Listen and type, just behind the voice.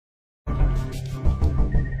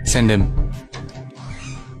Send him.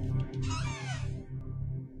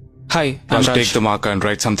 Hi, Now I'm Raj. take the marker and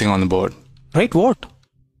write something on the board. Write what?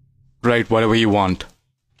 Write whatever you want.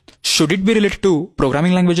 Should it be related to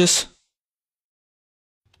programming languages?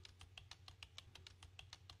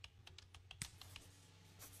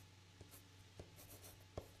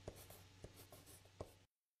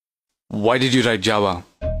 Why did you write Java?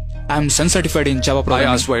 I'm Sun certified in Java I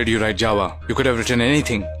programming. asked why did you write Java? You could have written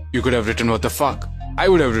anything. You could have written what the fuck. I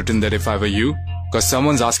would have written that if I were you. Because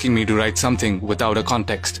someone's asking me to write something without a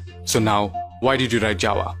context. So now, why did you write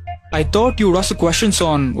Java? I thought you'd ask the questions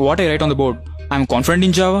on what I write on the board. I'm confident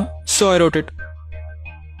in Java, so I wrote it.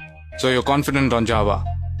 So you're confident on Java.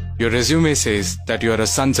 Your resume says that you are a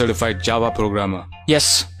Sun certified Java programmer.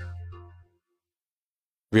 Yes.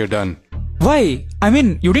 We're done. Why? I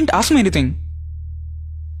mean, you didn't ask me anything.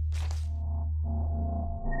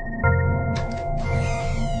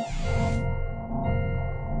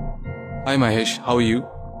 Hi Mahesh, how are you?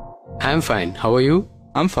 I'm fine. How are you?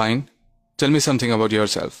 I'm fine. Tell me something about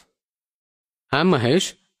yourself. I'm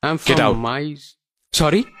Mahesh. I'm from Get out.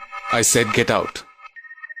 Sorry? I said get out.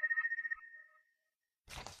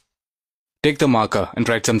 Take the marker and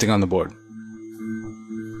write something on the board.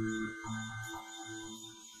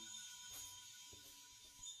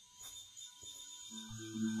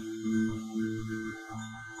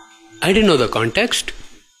 I didn't know the context.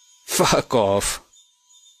 Fuck off.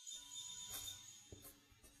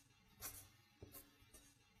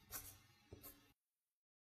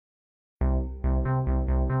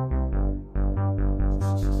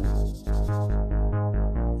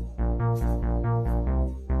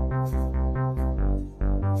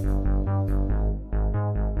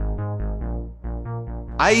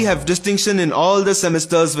 I have distinction in all the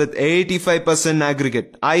semesters with 85%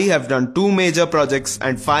 aggregate. I have done 2 major projects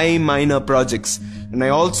and 5 minor projects. And I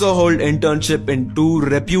also hold internship in 2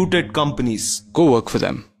 reputed companies. Go work for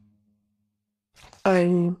them.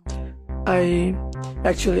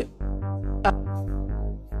 Actually,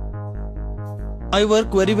 I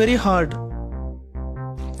work very hard.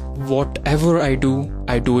 Whatever I do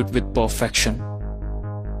it with perfection.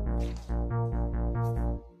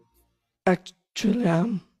 Actually, I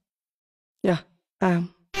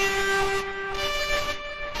am.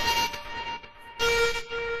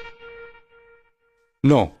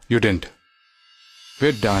 No, you didn't.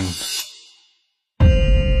 We're done.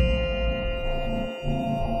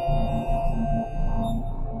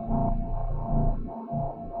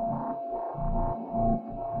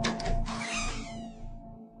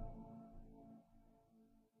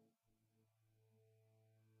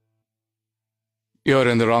 You're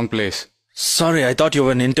in the wrong place. Sorry, I thought you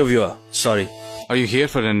were an interviewer. Sorry. Are you here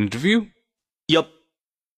for an interview? Yup.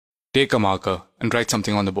 Take a marker and write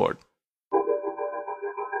something on the board.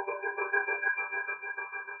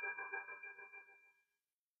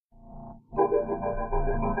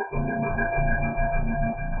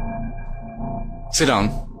 Sit down.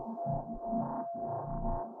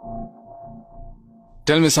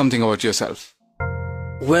 Tell me something about yourself.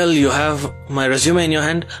 Well, you have my resume in your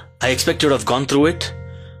hand. I expect you'd have gone through it.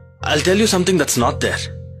 I'll tell you something that's not there.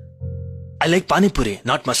 I like pani puri,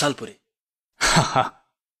 not masal puri.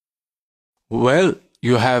 Well,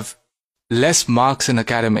 you have less marks in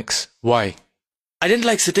academics. Why? I didn't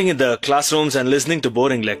like sitting in the classrooms and listening to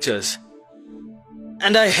boring lectures.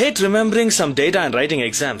 And I hate remembering some data and writing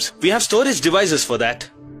exams. We have storage devices for that.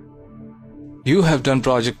 You have done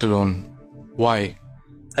project alone. Why?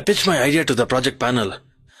 I pitched my idea to the project panel.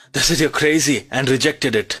 They said you're crazy and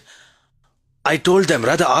rejected it. I told them,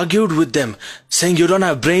 rather argued with them, saying you don't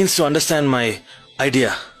have brains to understand my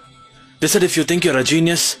idea. They said if you think you're a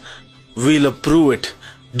genius, we'll approve it.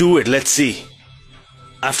 Do it, let's see.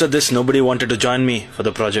 After this, nobody wanted to join me for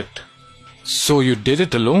the project. So you did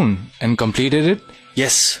it alone and completed it?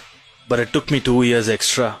 Yes, but it took me 2 years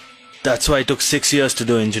extra. That's why it took 6 years to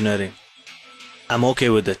do engineering. I'm okay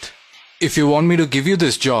with it. If you want me to give you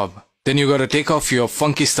this job, then you gotta take off your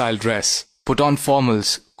funky style dress, put on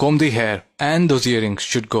formals, comb the hair, and those earrings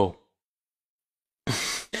should go.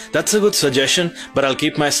 That's a good suggestion, but I'll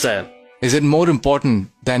keep my style. Is it more important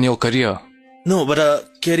than your career? No, but a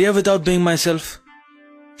career without being myself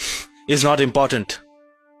is not important.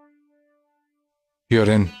 You're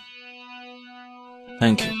in.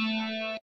 Thank you.